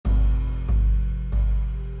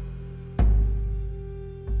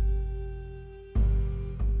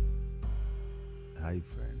Hi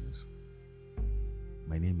friends,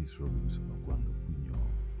 my name is Robinson Ogwanga Punyo,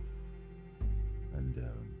 and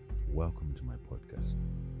welcome to my podcast.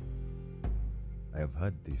 I have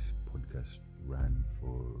had this podcast run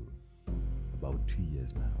for about 2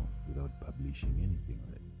 years now without publishing anything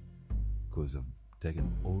on it, because I've taken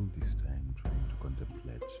all this time trying to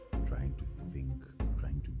contemplate, trying to think,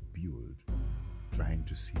 trying to build, trying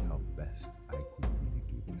to see how best I could really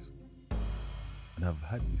do this. And I've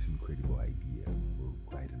had this incredible idea for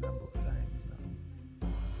quite a number of times now.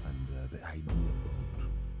 And the idea about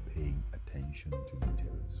paying attention to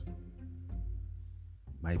details.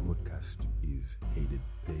 My podcast is headed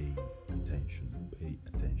Pay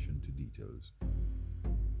Attention to Details.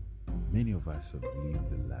 Many of us have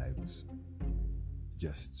lived their lives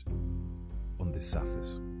just on the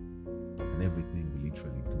surface. And everything we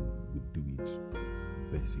literally do, we do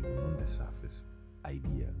it basically on the surface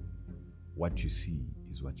idea. What you see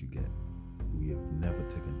is what you get. We have never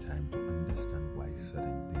taken time to understand why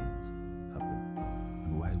certain things happen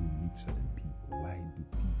and why we meet certain people. Why do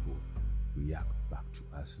people react back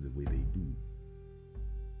to us the way they do?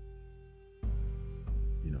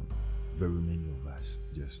 Very many of us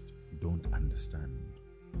just don't understand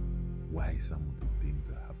why some of the things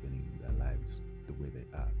are happening in their lives the way they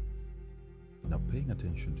are. Now, paying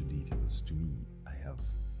attention to details, to me, I have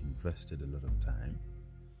invested a lot of time,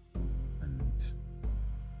 and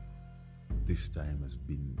this time has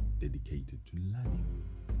been dedicated to learning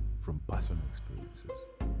from personal experiences,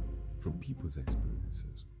 from people's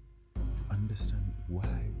experiences, to understand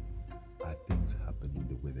why are things happening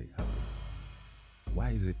the way they happen. Why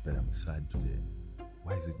is it that I'm sad today?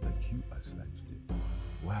 Why is it that you are sad today?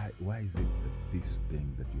 Why is it that this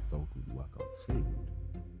thing that you thought would work out failed?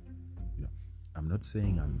 I'm not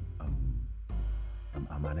saying I'm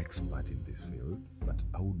an expert in this field, but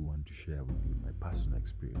I would want to share with you my personal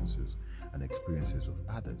experiences and experiences of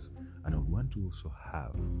others. And I would want to also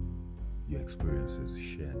have your experiences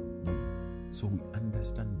shared with me so we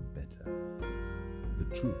understand better the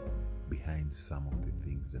truth behind some of the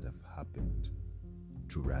things that have happened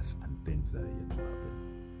to us and things that are yet to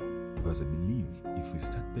happen. Because I believe if we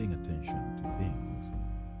start paying attention to things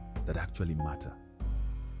that actually matter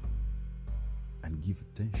and give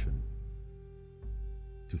attention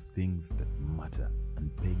to things that matter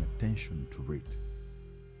and paying attention to it,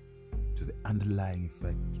 to the underlying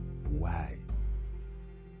effect why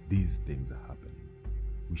these things are happening,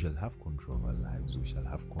 we shall have control of our lives. We shall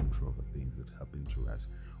have control over things that happen to us.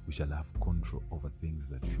 We shall have control over things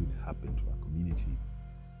that should happen to our community.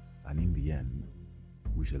 And in the end,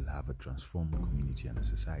 we shall have a transformed community and a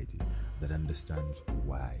society that understands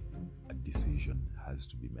why a decision has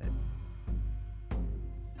to be made.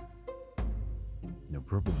 Now,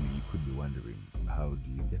 probably you could be wondering, how do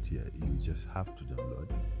you get here? You just have to download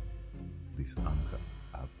this Anchor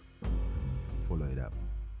app and follow it up.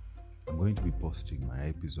 I'm going to be posting my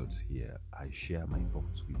episodes here. I share my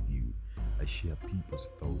thoughts with you. I share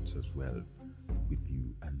people's thoughts as well with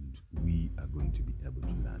you, and we are going to be able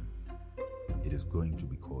to learn. It is going to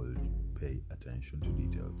be called Pay Attention to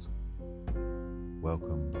Details.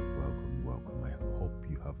 Welcome. I hope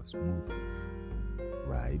you have a smooth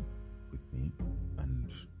ride with me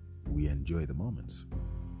and we enjoy the moments.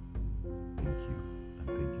 Thank you, and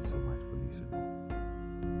thank you so much for listening.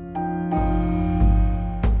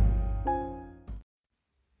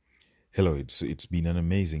 Hello, it's been an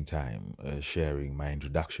amazing time sharing my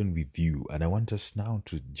introduction with you, and I want us now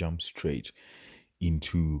to jump straight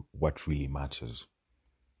into what really matters.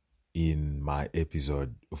 In my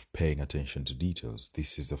episode of Paying Attention to Details,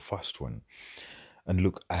 this is the first one. And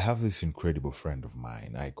look, I have this incredible friend of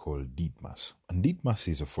mine I call Didmas. And Didmas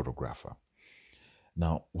is a photographer.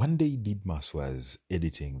 Now, one day Didmas was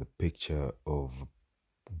editing the picture of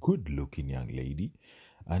a good-looking young lady.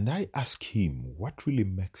 And I asked him, what really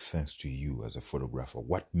makes sense to you as a photographer?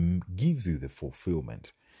 What gives you the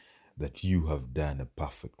fulfillment that you have done a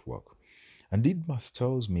perfect work? And Didmas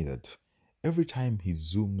tells me that every time he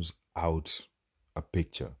zooms out a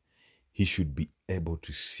picture, he should be able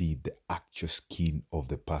to see the actual skin of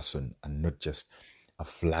the person and not just a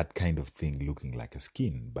flat kind of thing looking like a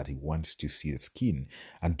skin, but he wants to see the skin.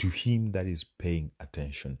 And to him, that is paying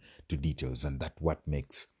attention to details, and that's what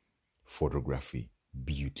makes photography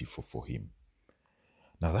beautiful for him.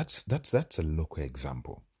 Now, that's a local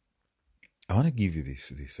example. I want to give you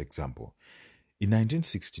this example. In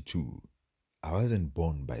 1962, I wasn't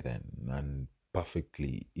born by then, and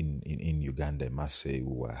perfectly in Uganda, I must say,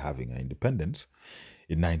 we were having our independence.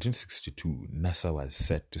 In 1962, NASA was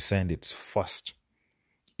set to send its first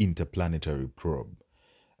interplanetary probe.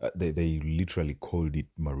 They literally called it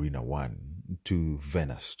Mariner 1 to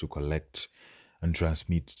Venus to collect and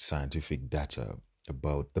transmit scientific data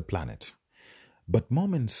about the planet. But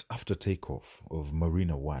moments after takeoff of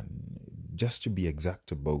Marina 1, just to be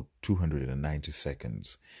exact, about 290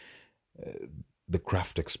 seconds, the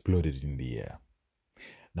craft exploded in the air.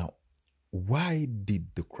 Now, why did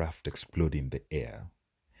the craft explode in the air?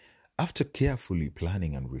 After carefully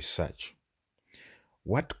planning and research,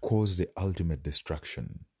 what caused the ultimate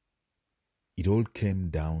destruction? It all came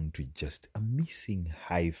down to just a missing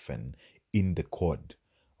hyphen in the code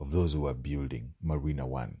of those who were building Marina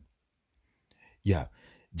 1. Yeah,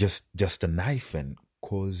 just an hyphen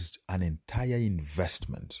caused an entire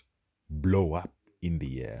investment blow up in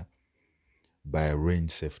the air by a range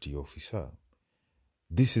safety officer.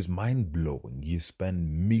 This is mind blowing. You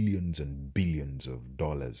spend millions and billions of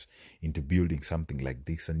dollars into building something like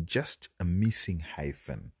this, and just a missing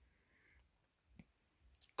hyphen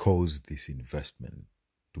caused this investment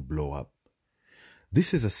to blow up.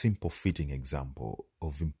 This is a simple fitting example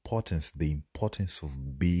of the importance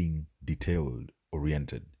of being detailed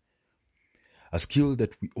oriented. A skill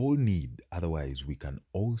that we all need, otherwise, we can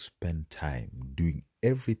all spend time doing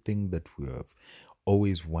everything that we have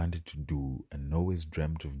always wanted to do and always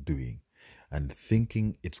dreamt of doing and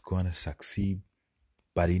thinking it's going to succeed,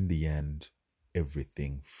 but in the end,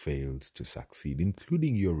 everything fails to succeed,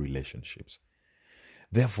 including your relationships.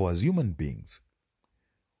 Therefore, as human beings,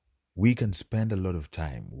 we can spend a lot of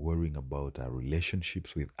time worrying about our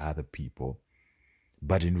relationships with other people,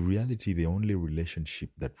 but in reality, the only relationship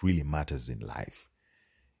that really matters in life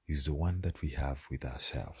is the one that we have with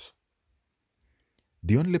ourselves.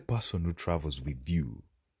 The only person who travels with you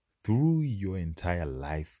through your entire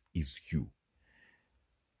life is you.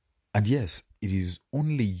 And yes, it is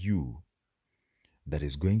only you that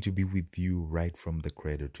is going to be with you right from the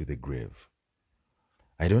cradle to the grave.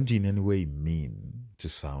 I don't in any way mean to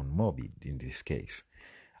sound morbid in this case.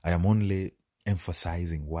 I am only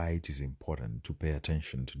emphasizing why it is important to pay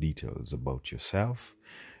attention to details about yourself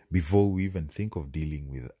before we even think of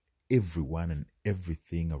dealing with everyone and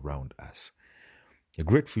everything around us. A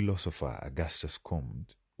great philosopher, Augustus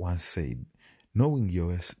Comte, once said, knowing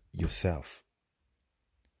yourself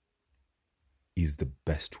is the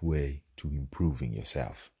best way to improving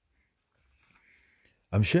yourself.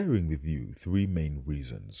 I'm sharing with you three main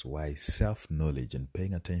reasons why self-knowledge and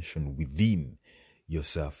paying attention within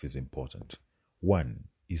yourself is important. One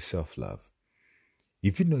is self-love.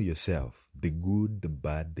 If you know yourself, the good, the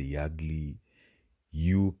bad, the ugly,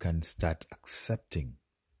 you can start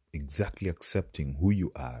exactly accepting who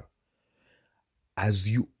you are as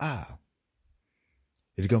you are.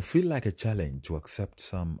 It can feel like a challenge to accept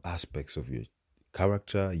some aspects of your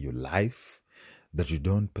character, your life, that you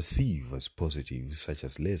don't perceive as positive, such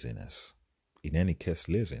as laziness. In any case,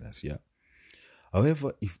 laziness, yeah.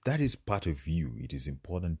 However, if that is part of you, it is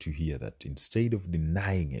important to hear that instead of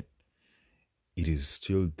denying it, it is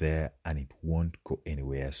still there and it won't go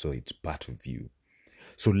anywhere, so it's part of you.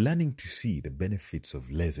 So learning to see the benefits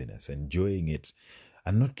of laziness, enjoying it,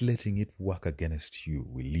 and not letting it work against you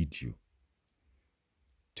will lead you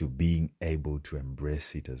to being able to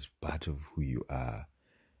embrace it as part of who you are.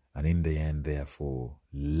 And in the end, therefore,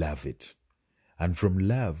 love it. And from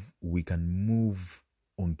love, we can move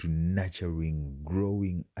on to nurturing,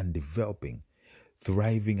 growing, and developing,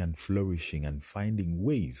 thriving and flourishing, and finding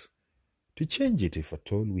ways to change it if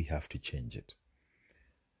at all we have to change it.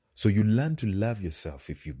 So you learn to love yourself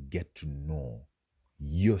if you get to know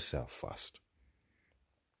yourself first.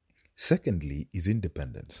 Secondly is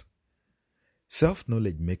independence.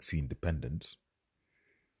 Self-knowledge makes you independent,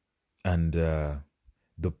 and the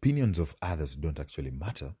opinions of others don't actually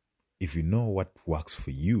matter. If you know what works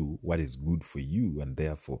for you, what is good for you, and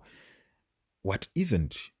therefore what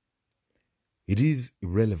isn't, it is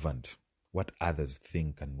irrelevant what others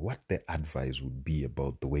think and what their advice would be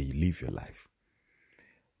about the way you live your life.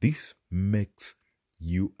 This makes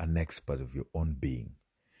you an expert of your own being.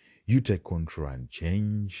 You take control and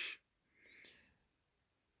change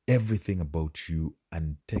everything about you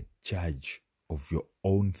and take charge of your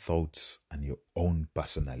own thoughts and your own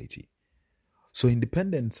personality. So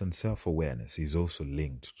independence and self-awareness is also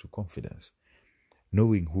linked to confidence.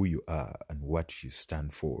 Knowing who you are and what you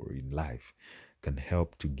stand for in life can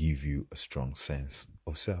help to give you a strong sense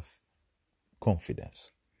of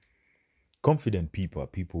self-confidence. Confident people are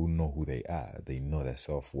people who know who they are. They know their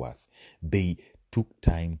self-worth. They took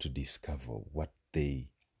time to discover what they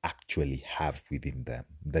actually have within them.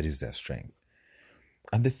 That is their strength.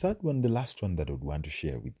 And the third one, the last one that I would want to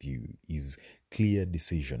share with you is clear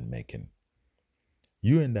decision making.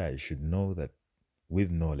 You and I should know that with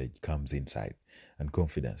knowledge comes insight and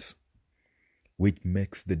confidence, which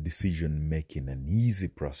makes the decision making an easy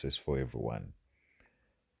process for everyone.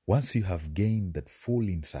 Once you have gained that full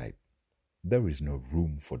insight, there is no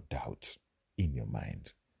room for doubt in your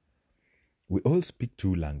mind. We all speak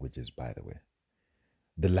two languages, by the way,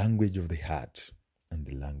 the language of the heart and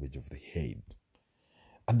the language of the head.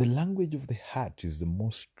 And the language of the heart is the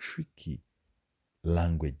most tricky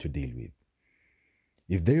language to deal with.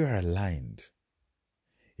 If they are aligned,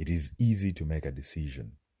 it is easy to make a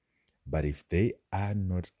decision. But if they are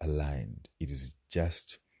not aligned, it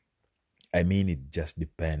just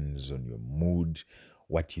depends on your mood,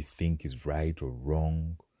 what you think is right or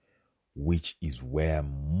wrong, which is where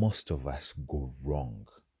most of us go wrong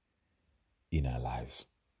in our lives.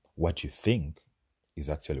 What you think is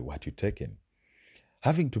actually what you take in.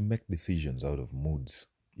 Having to make decisions out of moods,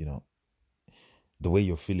 the way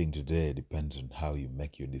you're feeling today depends on how you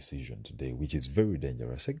make your decision today, which is very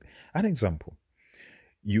dangerous. Like, an example,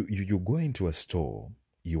 you go into a store,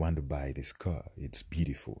 you want to buy this car, it's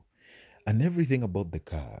beautiful, and everything about the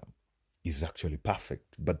car is actually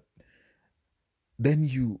perfect, but then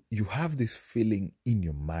you have this feeling in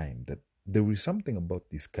your mind that there is something about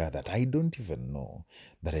this car that I don't even know,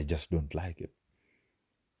 that I just don't like it.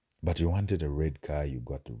 But you wanted a red car, you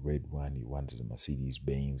got the red one, you wanted a Mercedes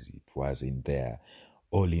Benz, it was in there,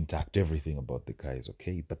 all intact, everything about the car is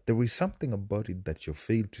okay. But there is something about it that you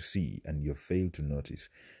fail to see and you fail to notice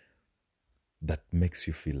that makes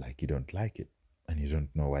you feel like you don't like it and you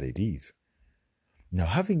don't know what it is. Now,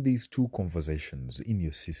 having these two conversations in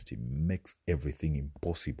your system makes everything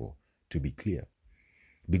impossible to be clear,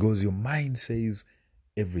 because your mind says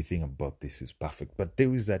everything about this is perfect, but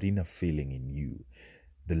there is that inner feeling in you,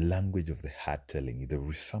 the language of the heart telling you there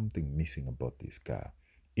is something missing about this car,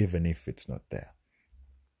 even if it's not there.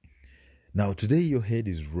 Now, today your head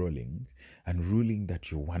is rolling and ruling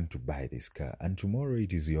that you want to buy this car, and tomorrow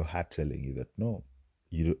it is your heart telling you that no,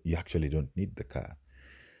 you actually don't need the car.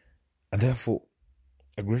 And therefore,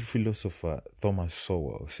 a great philosopher, Thomas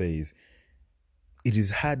Sowell, says it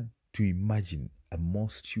is hard to imagine a more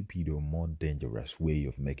stupid or more dangerous way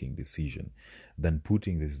of making decisions than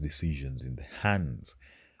putting these decisions in the hands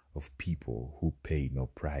of people who pay no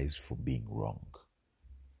price for being wrong.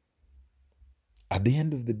 At the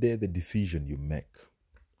end of the day, the decision you make,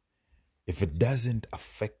 if it doesn't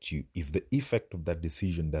affect you, if the effect of that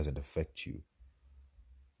decision doesn't affect you,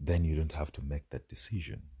 then you don't have to make that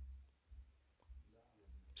decision.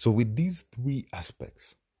 So with these three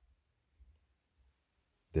aspects,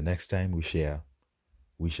 the next time we share,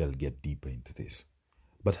 we shall get deeper into this.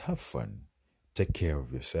 But have fun, take care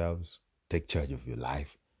of yourselves, take charge of your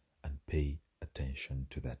life, and pay attention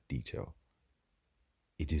to that detail.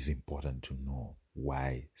 It is important to know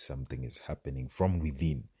why something is happening from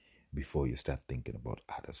within before you start thinking about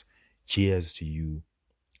others. Cheers to you.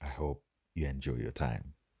 I hope you enjoy your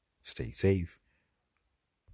time. Stay safe.